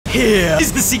Here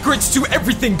is the secret to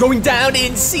everything going down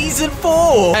in Season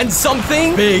 4. And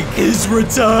something big is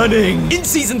returning. In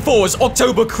Season 4's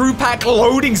October crew pack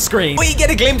loading screen, we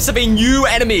get a glimpse of a new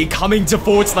enemy coming to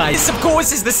Fortnite. This, of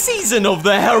course, is the season of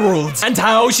the Herald, and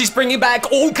how she's bringing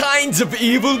back all kinds of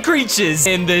evil creatures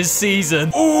in this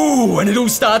season. Ooh, and it all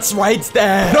starts right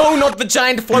there. No, not the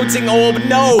giant floating orb.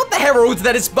 No, not the Herald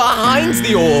that is behind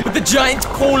the orb, but the giant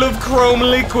pool of chrome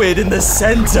liquid in the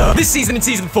center. This season in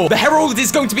Season 4, the Herald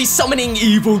is going to be summoning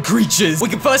evil creatures. We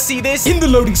can first see this in the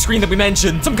loading screen that we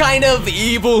mentioned. Some kind of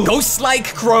evil,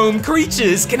 ghost-like chrome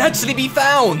creatures can actually be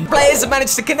found. Players have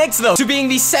managed to connect them to being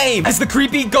the same as the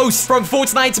creepy ghosts from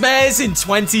Fortnite Mares in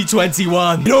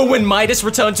 2021. You know, when Midas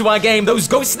returned to our game, those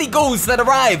ghostly ghouls that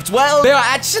arrived, well, they are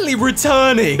actually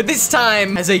returning, but this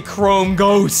time as a chrome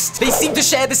ghost. They seem to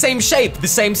share the same shape, the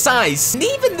same size, and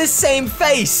even the same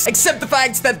face, except the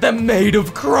fact that they're made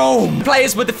of chrome.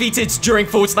 Players were defeated during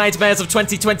Fortnite Mares of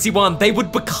 2021. They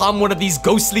would become one of these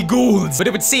ghostly ghouls, but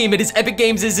it would seem it is Epic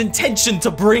Games' intention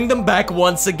to bring them back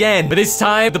once again. But this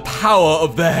time, the power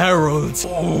of the Herald.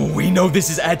 Oh, we know this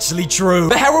is actually true.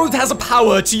 The Herald has a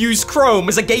power to use chrome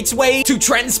as a gateway to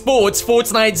transport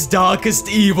Fortnite's darkest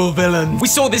evil villain. We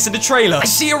saw this in the trailer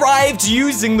as she arrived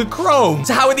using the chrome.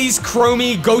 So how are these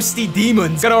chromy, ghosty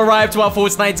demons gonna arrive to our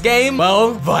Fortnite game?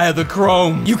 Well, via the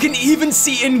chrome. You can even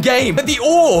see in-game that the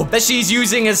orb that she's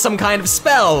using as some kind of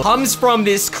spell comes from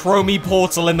this chromy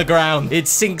portal in the ground. It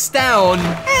sinks down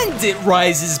and it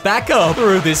rises back up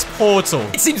through this portal.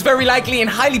 It seems very likely and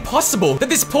highly possible that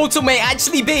this portal may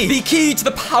actually be the key to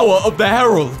the power of the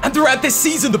Herald. And throughout this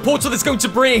season, the portal is going to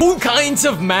bring all kinds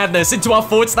of madness into our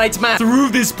Fortnite map. Through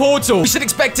this portal, we should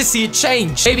expect to see it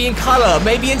change. Maybe in color,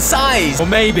 maybe in size, or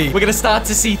maybe we're gonna start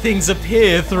to see things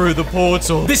appear through the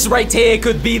portal. This right here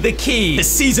could be the key to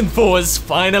Season 4's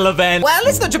final event. Well,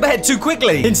 let's not jump ahead too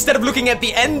quickly. Instead of looking at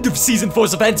the end of Season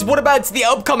 4's event, what about the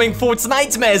upcoming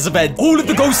Fortnite Mares event? All of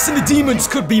the ghosts and the demons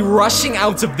could be rushing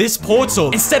out of this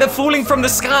portal. Instead of falling from the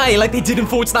sky like they did in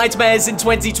Fortnite Mares in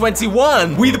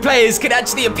 2021, we the players could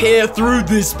actually appear through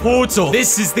this portal.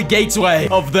 This is the gateway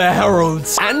of the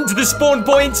Heralds and the spawn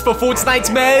point for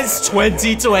Fortnite Mares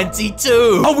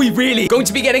 2022. Are we really going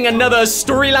to be getting another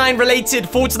storyline related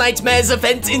Fortnite Mares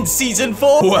event in Season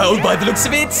 4? Well, by the looks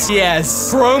of it,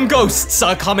 yes. Chrome ghosts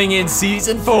are coming in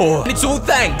Season 4, and it's all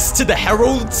thanks to the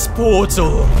Herald's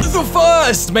portal. The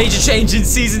first major change in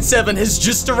Season 7 has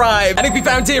just arrived, and it can be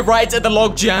found here right at the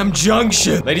Logjam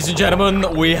Junction. Ladies and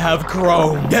gentlemen, we have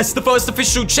Chrome. Yes, the first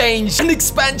official change and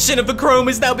expansion of the Chrome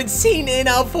has now been seen in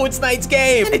our Fortnite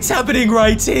game, and it's happening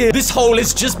right here. This hole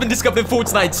has just been discovered in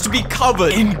Fortnite to be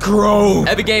covered in chrome.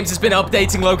 Epic Games has been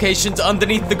updating locations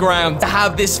underneath the ground to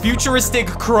have this futuristic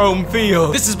chrome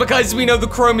feel. This is because we know the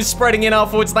chrome is spreading in our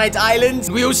Fortnite island.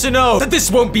 We also know that this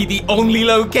won't be the only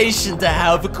location to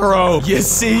have chrome. You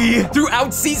see,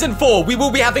 throughout Season 4, we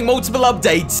will be having multiple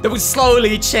updates that will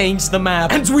slowly change the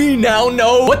map. And we now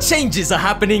know what changes are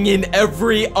happening in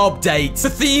every update. The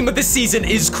theme of this season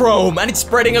is chrome, and it's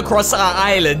spreading across our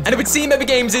island. And it would seem Epic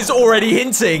Games is already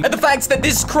hinting at the fact that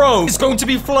this chrome is going to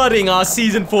be flooding our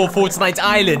Season 4 Fortnite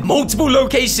island. Multiple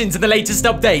locations in the latest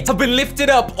update have been lifted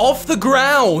up off the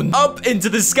ground, up into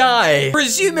the sky,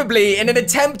 presumably in an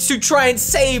attempt to try and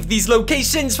save these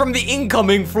locations from the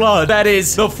incoming flood. That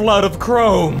is, the flood of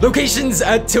chrome. Locations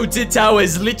at Tilted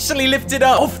Towers literally lifted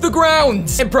up off the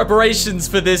ground in preparations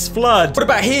for this flood. What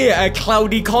about here at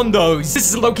Cloudy Condos? This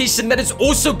is a location that has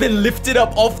also been lifted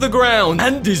up off the ground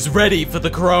and is ready for the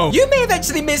chrome. You may have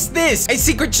actually missed this, a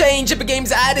secret change Epic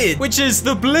Games added, which is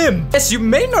the blimp. Yes, you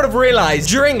may not have realized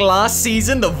during last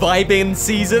season, the Vibin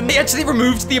season, they actually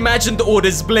removed the Imagined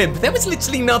Orders blimp. There was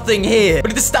literally nothing here.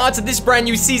 But at the start of this brand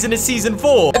new season of Season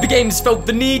 4, Epic Games felt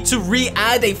the need to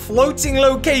re-add a floating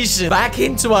location back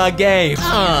into our game.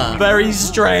 Very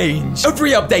strange.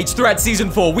 Every update throughout Season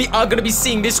 4, we are going to be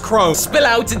seeing this chrome spill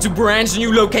out into brand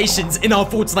new locations in our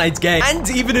Fortnite game. And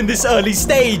even in this early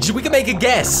stage, we can make a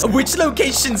guess of which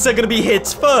locations are going to be hit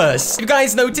first. If you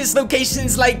guys notice,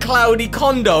 locations like Cloudy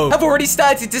Condo have already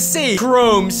started to see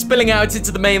chrome spilling out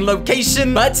into the main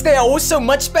location, but they are also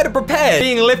much better prepared,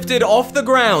 being lifted off the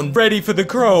ground, ready for the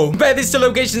chrome. Compare this to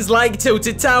locations like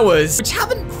Tilted Towers, which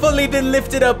haven't fully been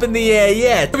lifted up in the air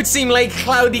yet. It would seem like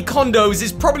Cloudy Condos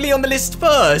is probably on the list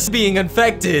first, being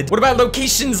infected. What about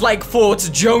locations like Fort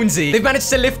Jonesy? They've managed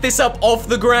to lift this up off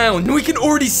the ground, and we can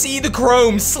already see the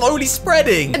chrome slowly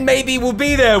spreading, and maybe we'll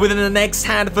be there within the next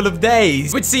handful of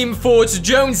days. It would seem Fort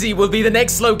Jonesy will be the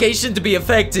next location to be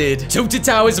affected. Tilted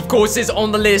Towers, of course, is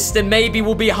on the list, and maybe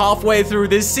we'll be halfway through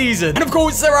this season. And of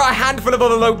course, there are a handful of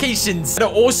other locations that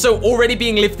are also already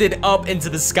being lifted up into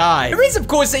the sky. There is, of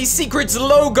course, a secret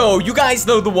logo. You guys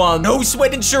know the one. No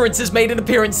Sweat Insurance has made an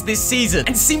appearance this season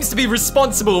and seems to be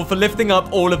responsible for lifting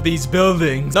up all of these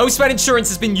buildings. No Sweat Insurance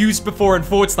has been used before in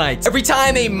Fortnite. Every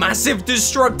time a massive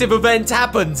destructive event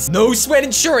happens, No Sweat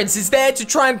Insurance is there to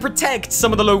try and protect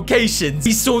some of the locations.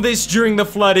 We saw this during the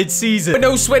flooded season, where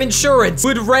No Sweat Insurance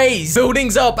would raise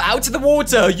buildings up out of the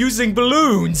water using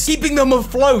balloons, keeping them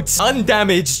afloat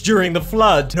undamaged during the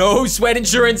flood. No Sweat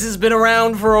Insurance has been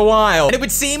around for a while, and it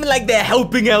would seem like they're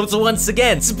helping out once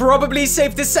again. It's probably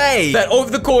safe to say that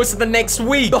over the course of the next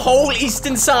week, the whole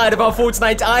eastern side of our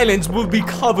Fortnite Islands will be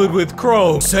covered with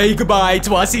chrome. Say goodbye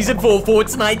to our Season 4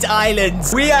 Fortnite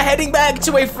Islands. We are heading back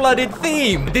to a flooded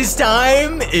theme. This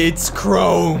time, it's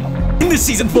chrome. In the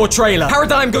Season 4 trailer,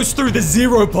 Paradigm goes through the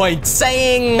 0 point,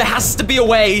 saying there has to be a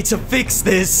way to fix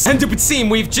this. And it would seem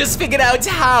we've just figured out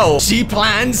how. She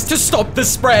plans to stop the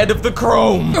spread of the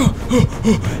chrome.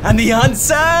 And the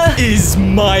answer is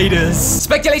Midas.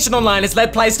 Speculation online has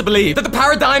led players to believe that the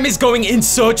Paradigm is going in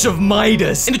search of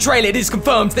Midas. In the trailer, it is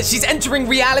confirmed that she's entering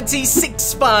Reality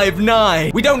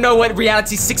 659. We don't know what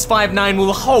Reality 659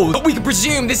 will hold, but we can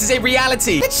presume this is a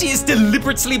reality that she is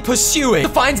deliberately pursuing to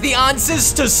find the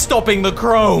answers to stopping the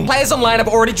chrome. Players online have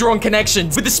already drawn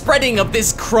connections with the spreading of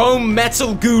this chrome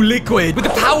metal goo liquid with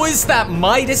the powers that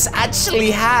Midas actually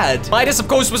had. Midas, of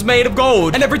course, was made of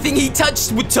gold, and everything he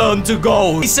touched would turn to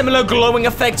gold. A similar glowing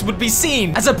effect would be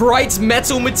seen as a bright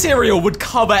metal material would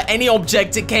cover any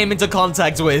object it came into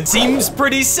contact with. Seems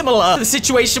pretty similar to the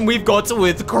situation we've got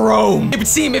with chrome. It would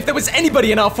seem if there was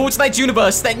anybody in our Fortnite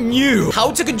universe that knew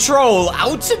how to control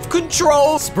out of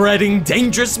control spreading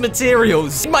dangerous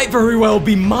materials, it might very well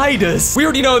be Midas. We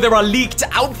already know there are leaked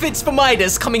outfits for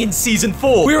Midas coming in Season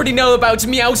 4. We already know about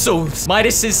Meowscles,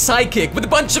 Midas' psychic, with a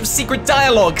bunch of secret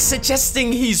dialogue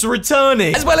suggesting he's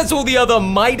returning, as well as all the other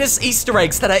Midas Easter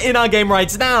eggs that are in our game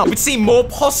right now. It would seem more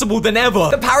possible than ever.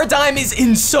 The Paradigm is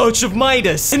in search of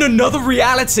Midas in another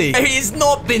reality. He has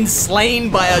not been slain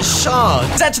by a shark.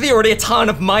 There's actually already a ton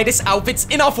of Midas outfits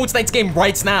in our Fortnite game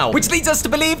right now, which leads us to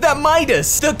believe that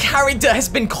Midas, the character, has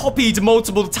been copied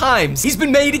multiple times. He's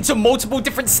been made into multiple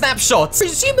different snapshots,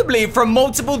 presumably from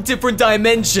multiple different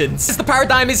dimensions, as the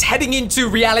Paradigm is heading into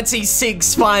Reality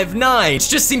 659, which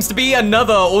just seems to be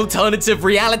another alternative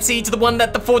reality to the one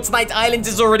that the Fortnite Island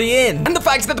is already in. And the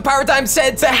fact that the Paradigm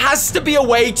said there has to be a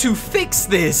way to fix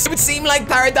this, it would seem like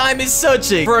Paradigm is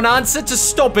searching for an answer to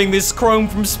stopping this chrome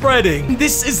from spreading.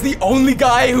 This is the only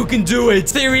guy who can do it.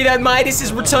 Theory that Midas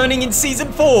is returning in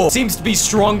Season 4 seems to be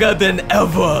stronger than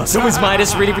ever. So is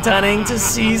Midas really returning to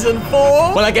Season 4?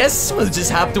 Well, I guess we'll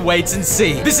just have to wait and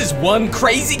see. This is one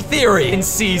crazy theory in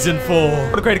Season 4. I'm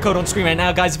gonna create a code on screen right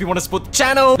now, guys. If you want to support the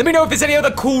channel, let me know if there's any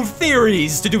other cool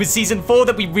theories to do with Season 4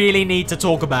 that we really need to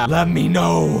talk about. Let me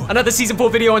know. Another Season 4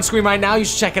 video on screen right now. You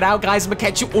should check it out, guys. I'm gonna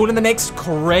catch you all in the next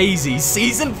crazy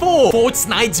Season 4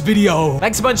 Fortnite video.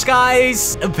 Thanks a bunch,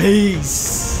 guys.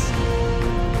 Peace.